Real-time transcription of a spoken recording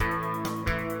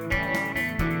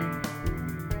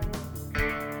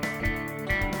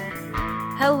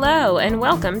Hello, and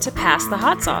welcome to Pass the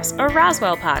Hot Sauce, a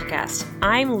Roswell podcast.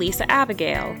 I'm Lisa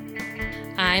Abigail.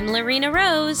 I'm Lorena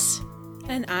Rose.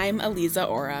 And I'm Aliza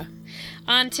Ora.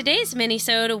 On today's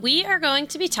minisode, we are going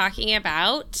to be talking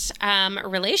about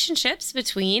relationships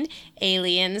between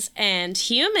aliens and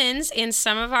humans in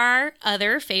some of our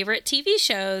other favorite TV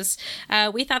shows.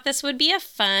 We thought this would be a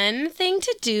fun thing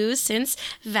to do since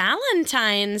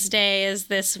Valentine's Day is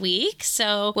this week.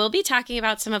 So we'll be talking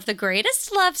about some of the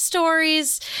greatest love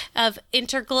stories of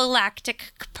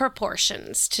intergalactic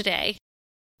proportions today.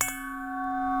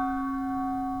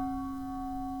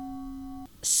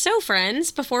 So, friends,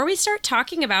 before we start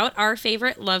talking about our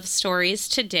favorite love stories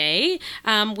today,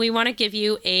 we want to give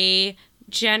you a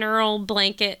general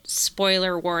blanket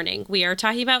spoiler warning. We are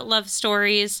talking about love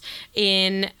stories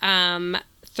in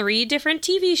 3 different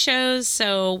TV shows,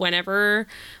 so whenever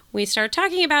we start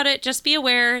talking about it, just be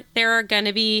aware there are going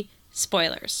to be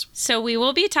spoilers. So we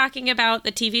will be talking about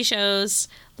the TV shows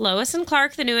Lois and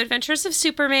Clark, The New Adventures of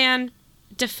Superman,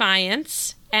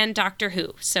 Defiance, and Doctor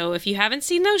Who. So if you haven't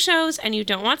seen those shows and you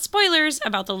don't want spoilers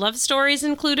about the love stories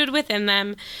included within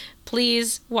them,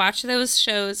 please watch those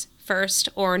shows first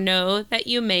or know that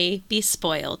you may be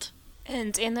spoiled.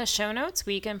 And in the show notes,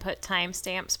 we can put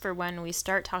timestamps for when we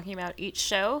start talking about each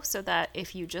show so that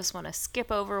if you just want to skip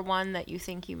over one that you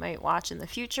think you might watch in the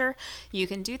future, you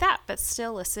can do that, but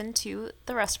still listen to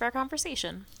the rest of our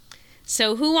conversation.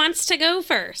 So who wants to go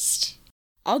first?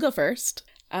 I'll go first.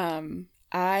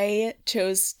 I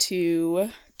chose to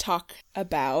talk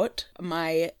about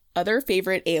my other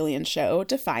favorite alien show,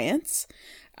 Defiance.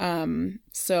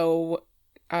 So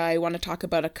I want to talk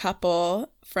about a couple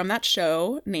from that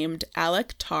show named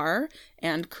Alec Tarr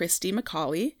and Christy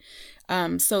McCauley.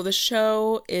 So the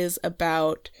show is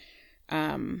about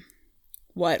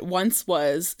what once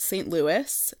was St.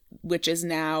 Louis, which is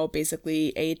now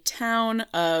basically a town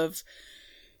of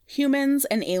humans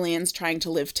and aliens trying to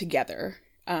live together.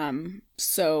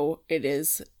 So it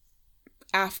is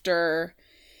after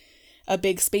a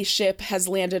big spaceship has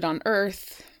landed on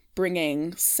Earth,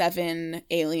 bringing 7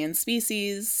 alien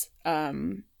species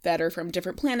that are from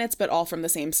different planets, but all from the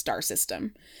same star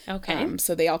system. Okay.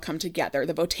 So they all come together,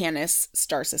 the Votanus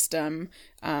star system.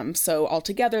 So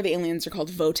altogether, the aliens are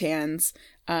called Votans.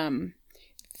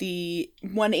 The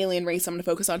one alien race I'm going to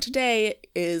focus on today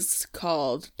is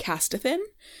called Castathin.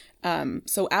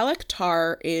 So Alec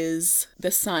Tarr is the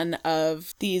son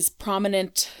of these a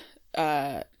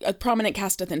prominent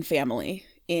Castathin family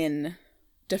in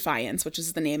Defiance, which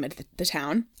is the name of the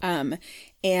town.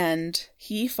 And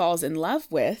he falls in love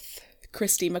with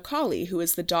Christy McCauley, who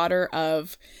is the daughter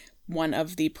of one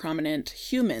of the prominent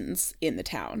humans in the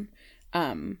town.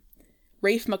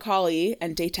 Rafe McCauley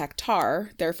and Datak Tarr,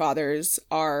 their fathers,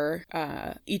 are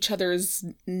each other's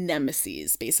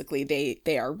nemesis, basically.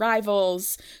 They are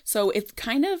rivals. So it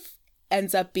kind of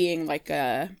ends up being like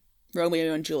a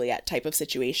Romeo and Juliet type of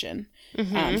situation.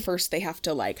 Mm-hmm. First, they have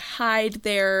to hide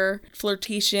their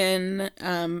flirtation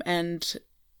and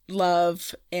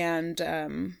love, and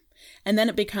then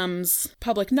it becomes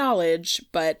public knowledge,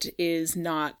 but is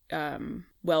not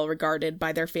well regarded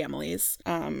by their families.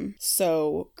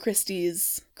 So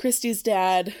Christy's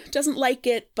dad doesn't like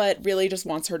it, but really just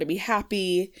wants her to be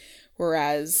happy.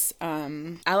 Whereas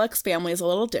Alec's family is a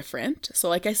little different. So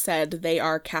like I said, they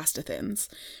are Castathins,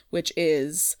 which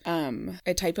is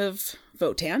a type of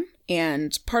Votan.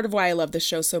 And part of why I love this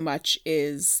show so much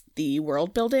is the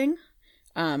world building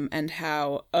and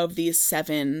how of these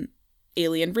 7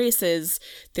 alien races,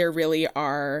 there really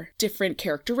are different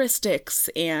characteristics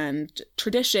and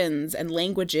traditions and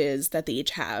languages that they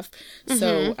each have. Mm-hmm.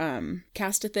 So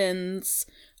Castathins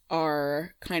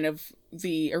are kind of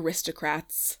the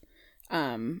aristocrats.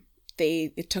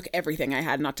 It took everything I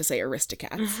had not to say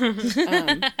aristocrats.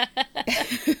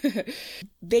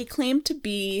 They claim to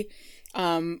be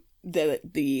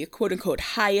the quote-unquote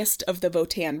highest of the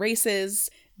Votan races.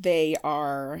 They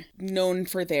are known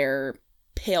for their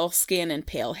pale skin and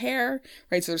pale hair,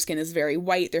 right? So their skin is very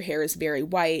white, their hair is very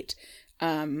white.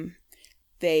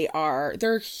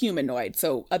 They're humanoid,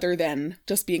 so other than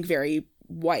just being very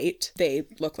white, they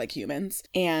look like humans.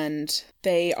 And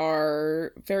they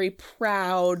are very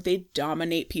proud. They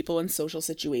dominate people in social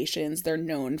situations. They're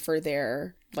known for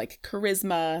their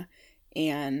charisma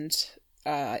and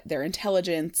their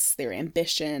intelligence, their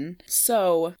ambition.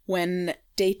 So when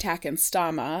Datak and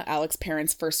Stama, Alec's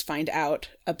parents, first find out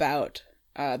about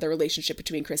the relationship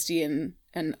between Christy and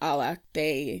Alec,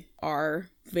 they are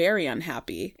very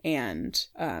unhappy and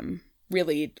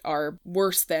really are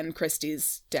worse than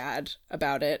Christy's dad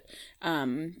about it.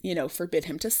 Forbid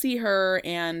him to see her,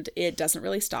 and it doesn't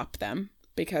really stop them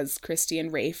because Christy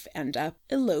and Rafe end up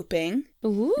eloping,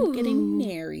 Ooh. getting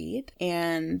married,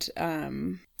 and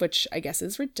which I guess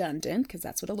is redundant because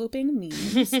that's what eloping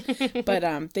means.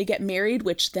 But they get married,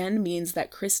 which then means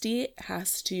that Christy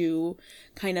has to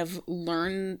kind of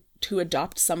learn to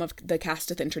adopt some of the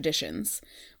Castathan traditions,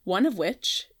 one of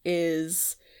which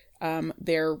is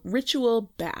their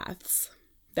ritual baths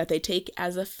that they take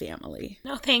as a family.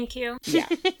 No, thank you. Yeah.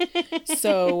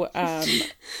 So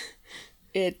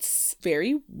it's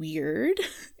very weird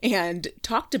and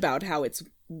talked about how it's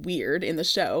weird in the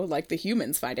show. Like the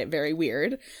humans find it very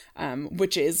weird,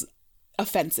 which is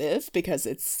offensive because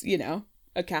it's, you know,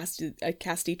 a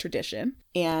casty tradition.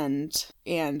 And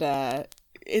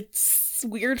it's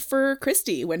weird for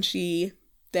Christy when she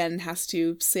then has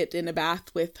to sit in a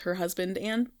bath with her husband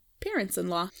and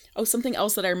parents-in-law. Oh, something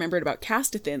else that I remembered about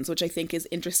Castathans, which I think is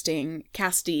interesting.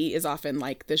 Casti is often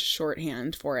like the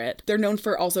shorthand for it. They're known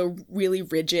for also really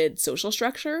rigid social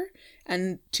structure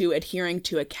and to adhering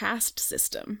to a caste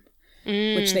system,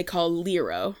 which they call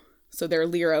Lero. So their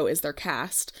Lero is their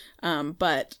caste.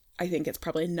 But I think it's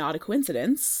probably not a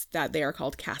coincidence that they are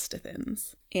called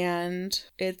Castathans. And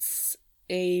it's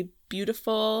a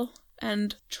beautiful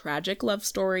and tragic love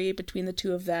story between the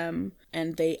two of them.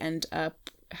 And they end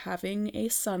up having a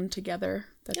son together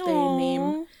that they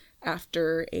name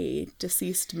after a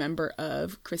deceased member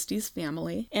of Christy's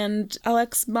family. And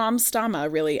Alex's mom,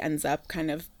 Stama, really ends up kind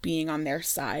of being on their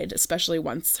side, especially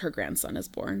once her grandson is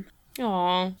born.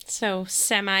 Aw, so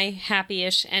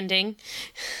semi-happy-ish ending.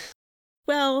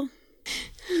 Well,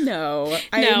 no.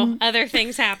 Other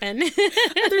things happen.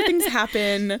 Other things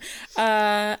happen.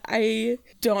 I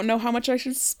don't know how much I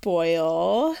should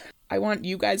spoil. I want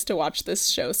you guys to watch this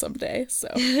show someday, so.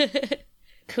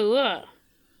 Cool.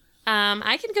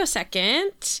 I can go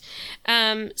second.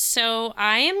 So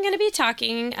I am going to be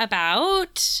talking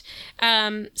about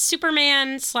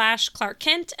Superman / Clark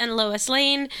Kent and Lois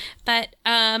Lane, but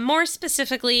more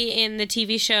specifically in the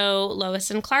TV show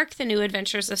Lois and Clark, The New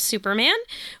Adventures of Superman,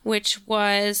 which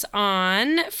was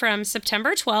on from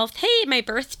September 12th, hey, my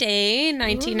birthday,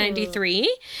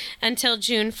 1993, until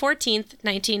June 14th,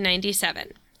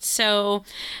 1997. So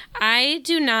I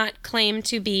do not claim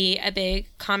to be a big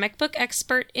comic book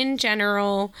expert in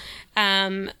general,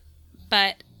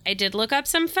 but I did look up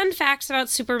some fun facts about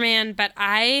Superman, but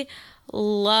I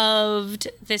loved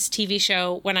this TV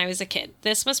show when I was a kid.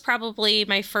 This was probably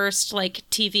my first, like,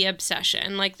 TV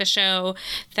obsession, like the show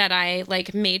that I,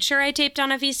 like, made sure I taped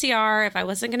on a VCR if I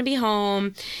wasn't going to be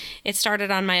home. It started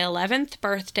on my 11th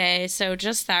birthday, so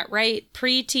just that right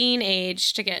preteen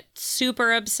age to get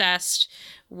super obsessed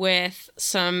with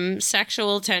some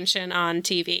sexual tension on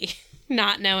TV,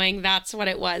 not knowing that's what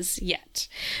it was yet.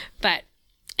 But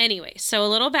anyway, so a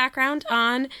little background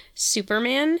on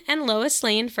Superman and Lois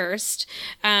Lane first.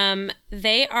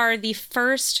 They are the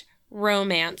first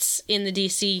romance in the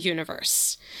DC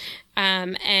universe.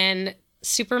 And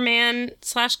Superman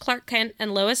 / Clark Kent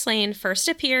and Lois Lane first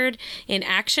appeared in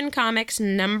Action Comics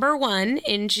 #1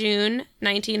 in June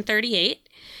 1938.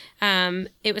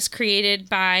 It was created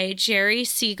by Jerry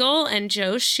Siegel and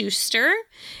Joe Shuster,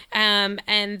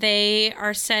 and they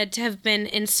are said to have been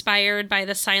inspired by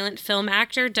the silent film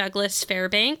actor Douglas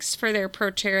Fairbanks for their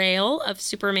portrayal of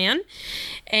Superman.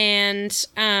 And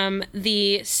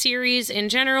the series in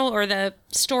general, or the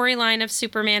storyline of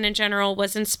Superman in general,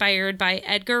 was inspired by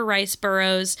Edgar Rice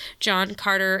Burroughs' John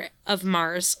Carter of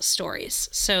Mars stories.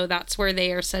 So that's where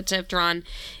they are said to have drawn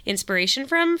inspiration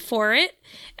from for it.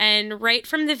 And right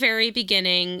from the very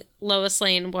beginning, Lois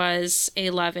Lane was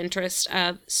a love interest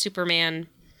of Superman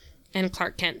and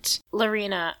Clark Kent.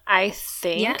 Lorena, I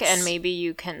think, Yes. and maybe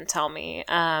you can tell me,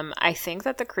 I think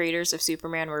that the creators of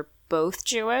Superman were both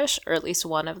Jewish, or at least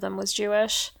one of them was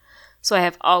Jewish. So I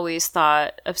have always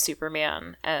thought of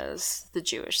Superman as the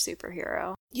Jewish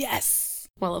superhero. Yes.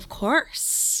 Well, of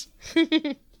course.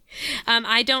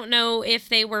 I don't know if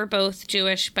they were both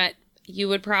Jewish, but you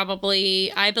would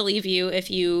probably, I believe you if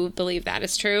you believe that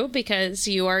is true, because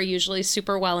you are usually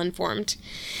super well informed.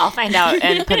 I'll find out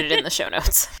and put it in the show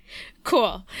notes.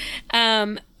 Cool.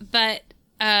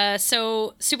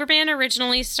 So Superman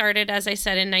originally started, as I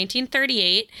said, in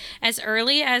 1938. As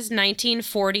early as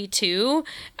 1942,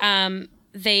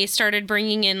 they started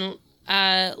bringing in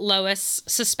Lois,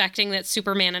 suspecting that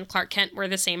Superman and Clark Kent were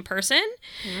the same person.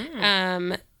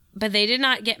 But they did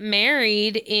not get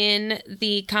married in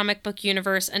the comic book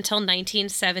universe until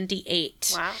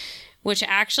 1978. Wow. Which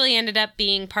actually ended up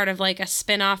being part of like a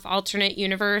spin-off alternate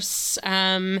universe.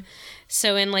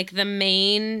 So in like the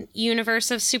main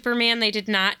universe of Superman, they did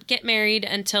not get married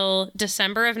until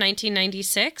December of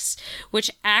 1996, which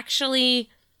actually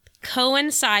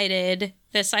coincided,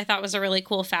 this I thought was a really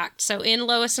cool fact. So in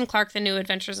Lois and Clark, The New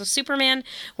Adventures of Superman,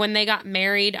 when they got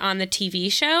married on the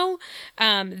TV show,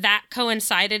 that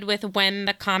coincided with when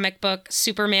the comic book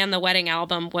Superman, the Wedding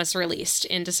Album was released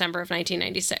in December of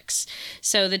 1996.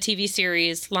 So the TV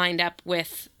series lined up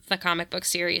with the comic book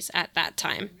series at that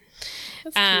time.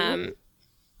 That's cute.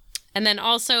 And then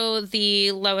also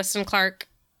the Lois and Clark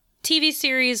TV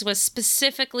series was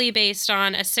specifically based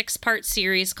on a 6-part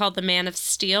series called The Man of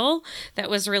Steel that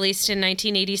was released in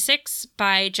 1986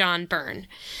 by John Byrne.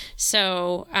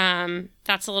 So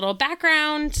that's a little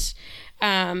background.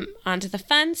 Onto the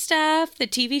fun stuff. The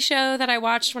TV show that I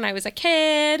watched when I was a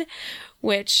kid,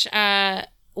 which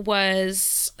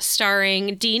was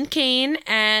starring Dean Cain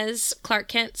as Clark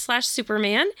Kent /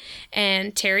 Superman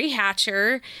and Terry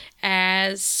Hatcher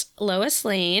as Lois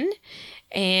Lane.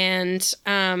 And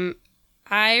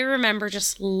I remember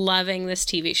just loving this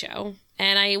TV show.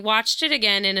 And I watched it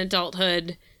again in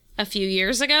adulthood a few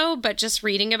years ago, but just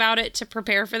reading about it to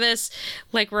prepare for this,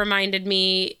 like, reminded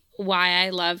me why I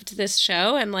loved this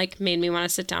show and, like, made me want to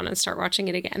sit down and start watching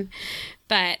it again.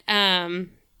 But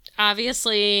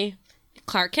obviously,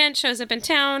 Clark Kent shows up in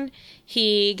town.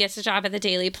 He gets a job at the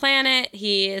Daily Planet.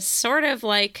 He is sort of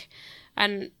like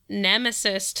a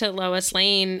nemesis to Lois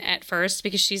Lane at first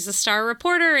because she's a star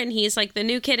reporter and he's like the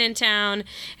new kid in town,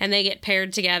 and they get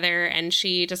paired together and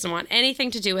she doesn't want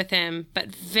anything to do with him,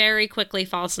 but very quickly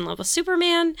falls in love with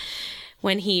Superman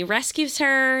when he rescues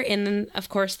her in, of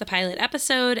course, the pilot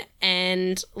episode.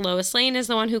 And Lois Lane is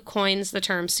the one who coins the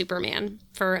term Superman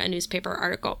for a newspaper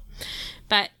article.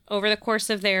 But over the course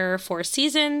of their 4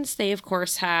 seasons, they, of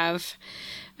course, have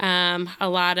a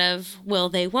lot of will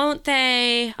they, won't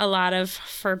they, a lot of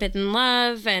forbidden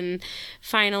love, and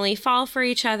finally fall for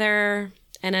each other.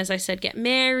 And as I said, get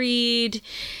married.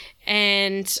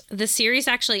 And the series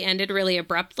actually ended really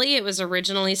abruptly. It was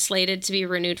originally slated to be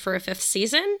renewed for a 5th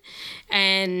season.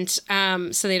 And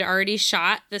so they'd already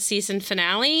shot the season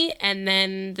finale, and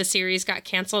then the series got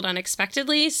canceled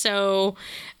unexpectedly. So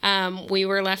we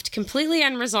were left completely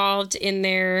unresolved in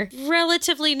their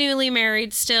relatively newly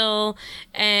married still.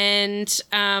 And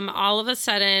all of a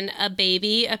sudden, a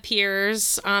baby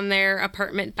appears on their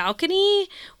apartment balcony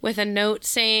with a note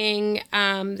saying,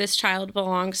 this child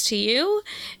belongs to you.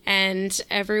 And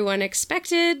everyone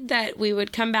expected that we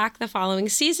would come back the following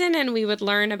season and we would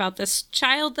learn about this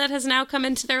child that has now come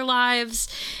into their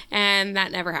lives. And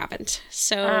that never happened.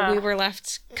 So we were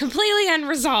left completely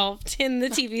unresolved in the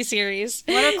TV series.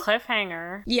 What a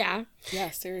cliffhanger. Yeah. Yeah,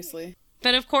 seriously.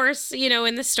 But of course, you know,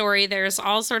 in the story, there's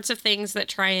all sorts of things that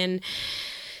try and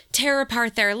tear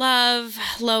apart their love.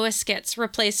 Lois gets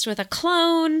replaced with a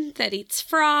clone that eats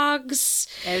frogs.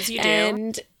 As you do.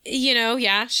 And, you know,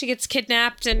 yeah, she gets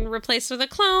kidnapped and replaced with a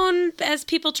clone as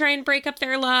people try and break up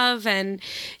their love. And,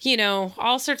 you know,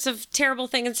 all sorts of terrible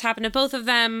things happen to both of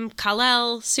them.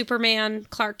 Kal-El, Superman,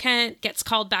 Clark Kent gets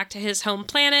called back to his home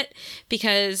planet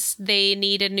because they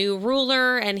need a new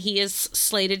ruler and he is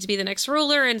slated to be the next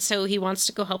ruler. And so he wants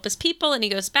to go help his people and he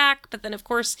goes back. But then, of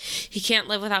course, he can't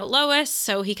live without Lois.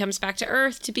 So he comes back to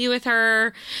Earth to be with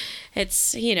her.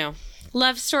 It's, you know,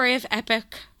 love story of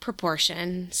epic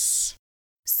proportions.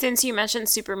 Since you mentioned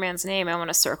Superman's name, I want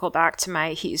to circle back to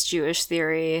my he's Jewish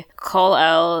theory.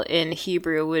 Kal-El in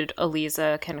Hebrew would,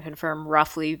 Eliza can confirm,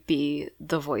 roughly be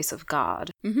the voice of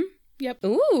God. Mm-hmm. Yep.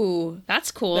 Ooh,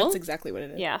 that's cool. That's exactly what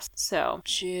it is. Yes. So,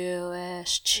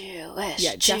 Jewish.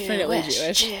 Yeah, definitely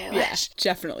Jewish. Yeah,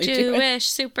 definitely Jewish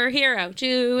superhero.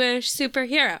 Jewish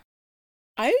superhero.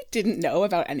 I didn't know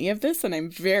about any of this, and I'm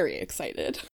very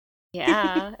excited.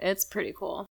 Yeah, it's pretty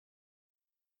cool.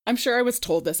 I'm sure I was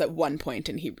told this at one point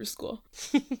in Hebrew school.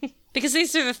 Because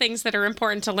these are the things that are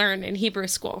important to learn in Hebrew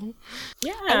school.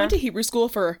 Yeah. I went to Hebrew school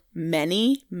for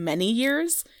many, many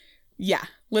years. Yeah,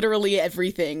 literally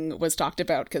everything was talked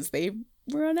about because they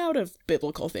run out of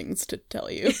biblical things to tell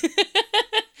you.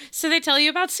 So they tell you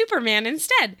about Superman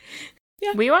instead.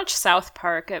 Yeah. We watched South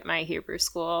Park at my Hebrew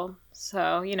school.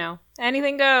 So, you know,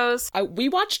 anything goes. We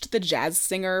watched The Jazz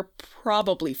Singer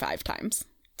probably 5 times.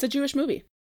 It's a Jewish movie.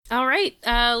 All right.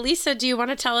 Lisa, do you want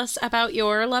to tell us about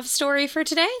your love story for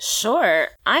today? Sure.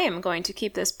 I am going to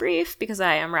keep this brief because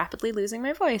I am rapidly losing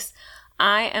my voice.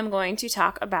 I am going to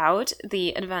talk about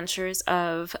the adventures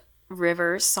of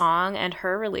River Song and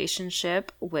her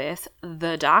relationship with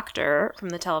the Doctor from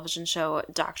the television show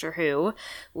Doctor Who,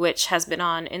 which has been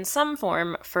on in some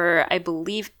form for, I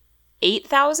believe,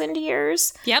 8,000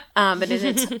 years. Yep. But in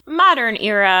its modern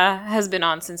era has been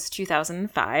on since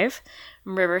 2005.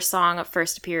 River Song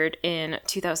first appeared in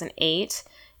 2008,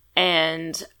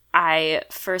 and I,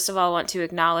 first of all, want to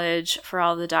acknowledge for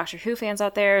all the Doctor Who fans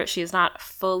out there, she is not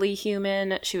fully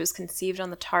human. She was conceived on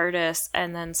the TARDIS,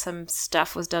 and then some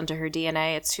stuff was done to her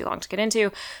DNA. It's too long to get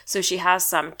into. So she has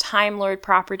some Time Lord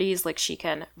properties, like she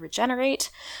can regenerate.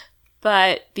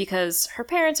 But because her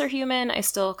parents are human, I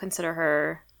still consider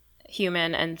her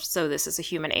human, and so this is a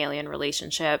human-alien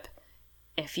relationship.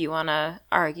 If you want to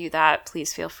argue that,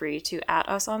 please feel free to @,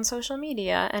 us on social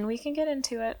media, and we can get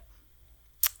into it.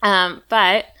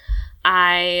 But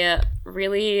I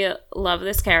really love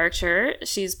this character.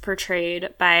 She's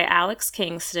portrayed by Alex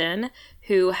Kingston,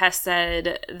 who has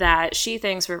said that she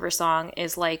thinks River Song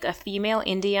is like a female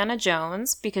Indiana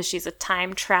Jones because she's a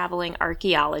time-traveling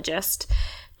archaeologist.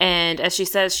 And as she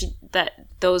says, that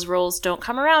those roles don't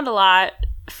come around a lot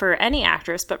for any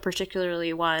actress, but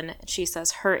particularly one, she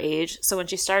says, her age. So when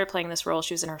she started playing this role,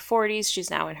 she was in her 40s. She's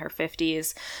now in her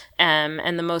 50s.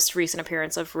 And the most recent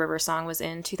appearance of River Song was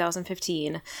in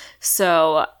 2015.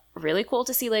 So really cool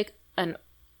to see, like, an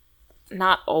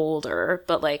not older,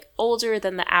 but like older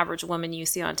than the average woman you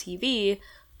see on TV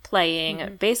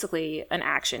playing basically an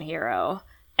action hero,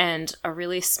 and a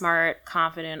really smart,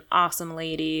 confident, awesome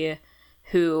lady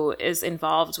who is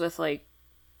involved with like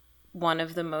one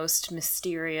of the most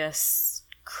mysterious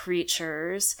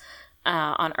creatures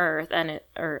on Earth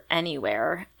or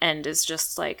anywhere, and is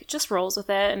just rolls with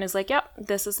it and is like, yep,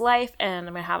 this is life, and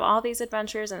I'm gonna have all these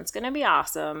adventures, and it's gonna be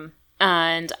awesome.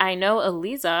 And I know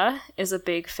Eliza is a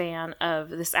big fan of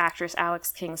this actress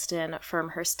Alex Kingston from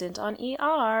her stint on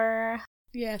ER.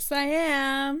 Yes, I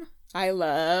am. I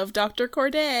love Dr.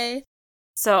 Corday.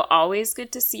 So always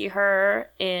good to see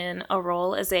her in a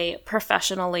role as a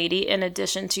professional lady, in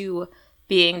addition to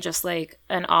being just like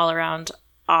an all-around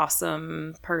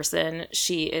awesome person.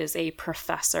 She is a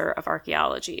professor of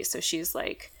archaeology. So she's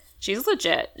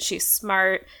legit. She's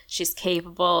smart. She's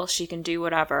capable. She can do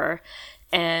whatever.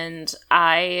 And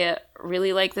I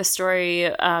really like this story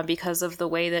because of the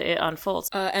way that it unfolds.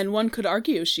 And one could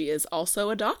argue she is also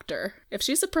a doctor. If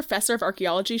she's a professor of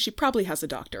archaeology, she probably has a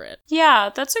doctorate.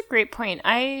 Yeah, that's a great point.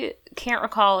 I can't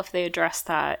recall if they addressed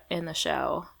that in the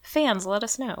show. Fans, let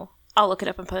us know. I'll look it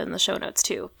up and put it in the show notes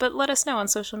too. But let us know on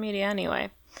social media anyway.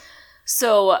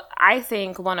 So I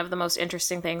think one of the most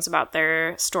interesting things about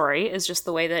their story is just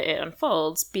the way that it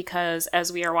unfolds, because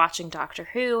as we are watching Doctor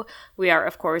Who, we are,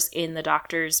 of course, in the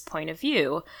Doctor's point of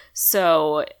view.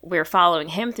 So we're following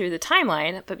him through the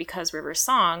timeline, but because River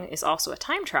Song is also a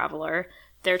time traveler,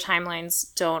 their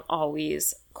timelines don't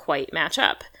always quite match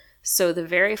up. So the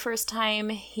very first time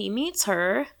he meets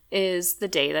her is the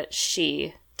day that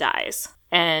she dies.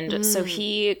 And so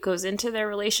he goes into their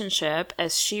relationship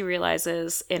as she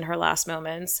realizes in her last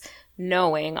moments,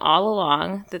 knowing all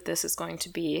along that this is going to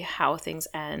be how things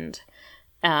end.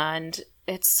 And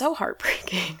it's so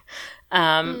heartbreaking.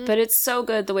 But it's so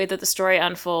good the way that the story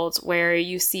unfolds, where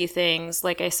you see things,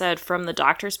 like I said, from the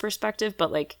Doctor's perspective,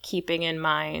 but like keeping in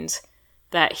mind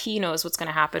that he knows what's going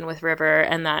to happen with River,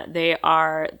 and that they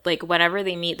are, like, whenever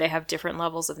they meet, they have different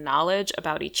levels of knowledge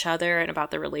about each other and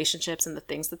about their relationships and the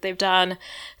things that they've done.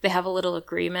 They have a little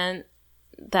agreement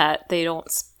that they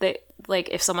like,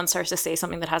 if someone starts to say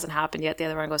something that hasn't happened yet, the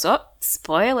other one goes, oh,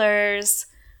 spoilers.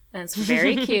 And it's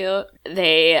very cute.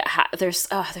 There's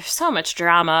so much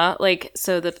drama. Like,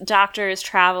 so the Doctor is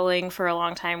traveling for a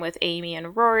long time with Amy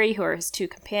and Rory, who are his two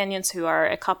companions, who are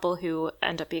a couple who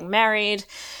end up being married.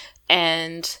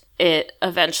 And it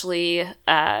eventually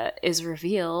is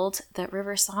revealed that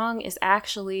River Song is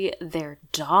actually their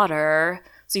daughter.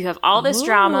 So you have all this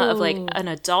drama of like an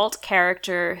adult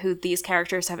character who these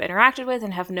characters have interacted with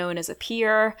and have known as a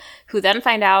peer, who then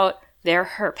find out they're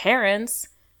her parents.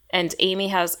 And Amy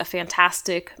has a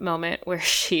fantastic moment where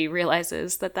she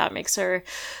realizes that makes her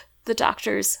the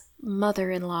Doctor's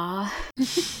mother-in-law.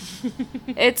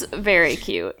 It's very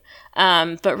cute.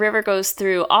 But River goes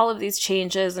through all of these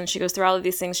changes, and she goes through all of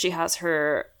these things. She has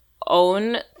her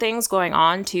own things going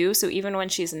on too. So even when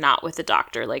she's not with the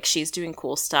Doctor, like, she's doing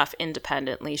cool stuff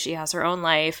independently. She has her own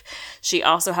life. She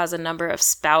also has a number of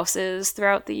spouses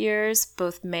throughout the years,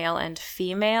 both male and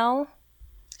female.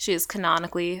 She is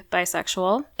canonically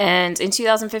bisexual. And in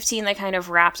 2015, they kind of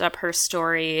wrapped up her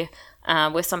story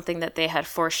with something that they had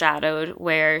foreshadowed,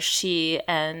 where she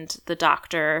and the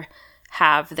Doctor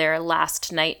have their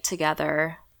last night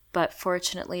together. But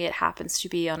fortunately, it happens to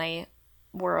be on a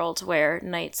world where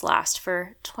nights last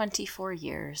for 24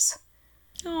 years.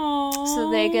 Aww.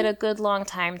 So they get a good long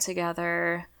time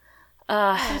together.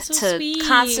 So to sweet.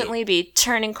 Constantly be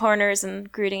turning corners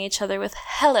and greeting each other with,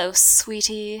 hello,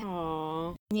 sweetie.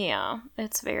 Aww. Yeah,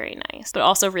 it's very nice. But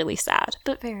also really sad.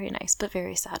 But very nice. But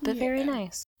very sad. But very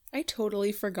nice. I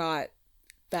totally forgot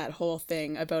that whole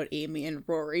thing about Amy and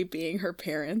Rory being her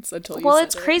parents until you Well, said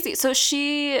it's it. crazy. So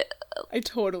I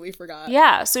totally forgot.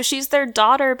 yeah, so she's their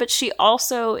daughter, but she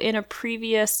also, in a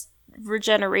previous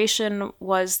regeneration,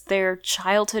 was their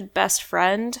childhood best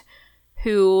friend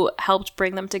who helped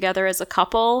bring them together as a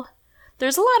couple.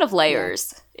 There's a lot of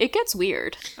layers. Yeah. It gets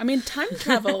weird. I mean, time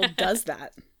travel does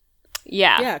that.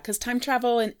 Yeah. Yeah, because time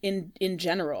travel in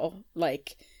general,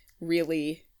 like,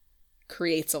 really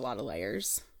creates a lot of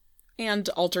layers. And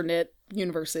alternate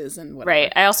universes and whatever.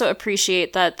 Right. I also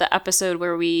appreciate that the episode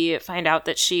where we find out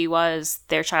that she was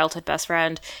their childhood best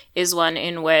friend is one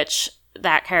in which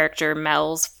that character,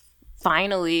 Mel's,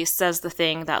 finally says the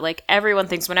thing that, like, everyone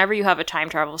thinks whenever you have a time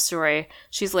travel story.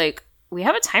 She's like, we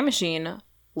have a time machine.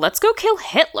 Let's go kill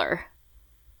Hitler.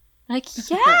 Like,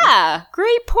 yeah,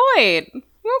 great point.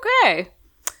 Okay.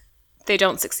 They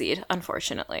don't succeed,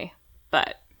 unfortunately.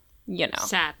 But, you know.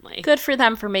 Sadly. Good for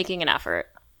them for making an effort.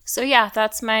 So yeah,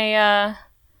 that's my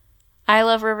I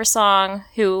Love River song,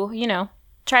 who, you know,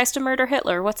 tries to murder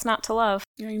Hitler. What's not to love?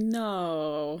 I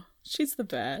know. She's the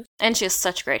best. And she has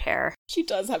such great hair. She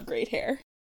does have great hair.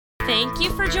 Thank you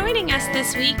for joining us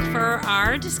this week for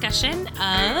our discussion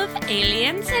of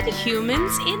aliens and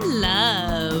humans in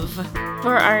love.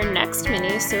 For our next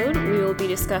mini-sode, we will be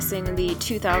discussing the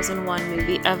 2001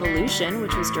 movie Evolution,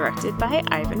 which was directed by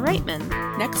Ivan Reitman.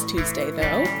 Next Tuesday,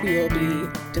 though, we will be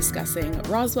discussing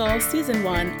Roswell Season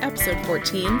 1, Episode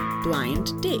 14,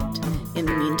 Blind Date. In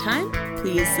the meantime,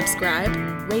 please subscribe,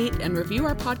 rate, and review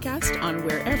our podcast on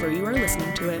wherever you are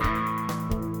listening to it.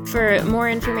 For more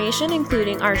information,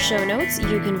 including our show notes,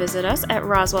 you can visit us at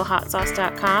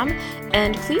roswellhotsauce.com,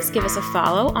 and please give us a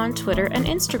follow on Twitter and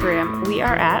Instagram. We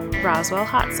are at Roswell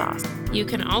Hot Sauce. You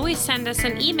can always send us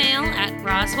an email at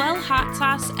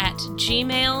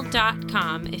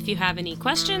roswellhotsauce@gmail.com if you have any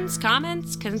questions,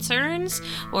 comments, concerns,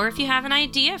 or if you have an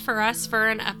idea for us for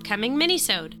an upcoming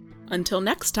minisode. Until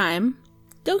next time,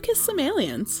 go kiss some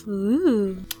aliens.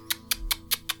 Ooh.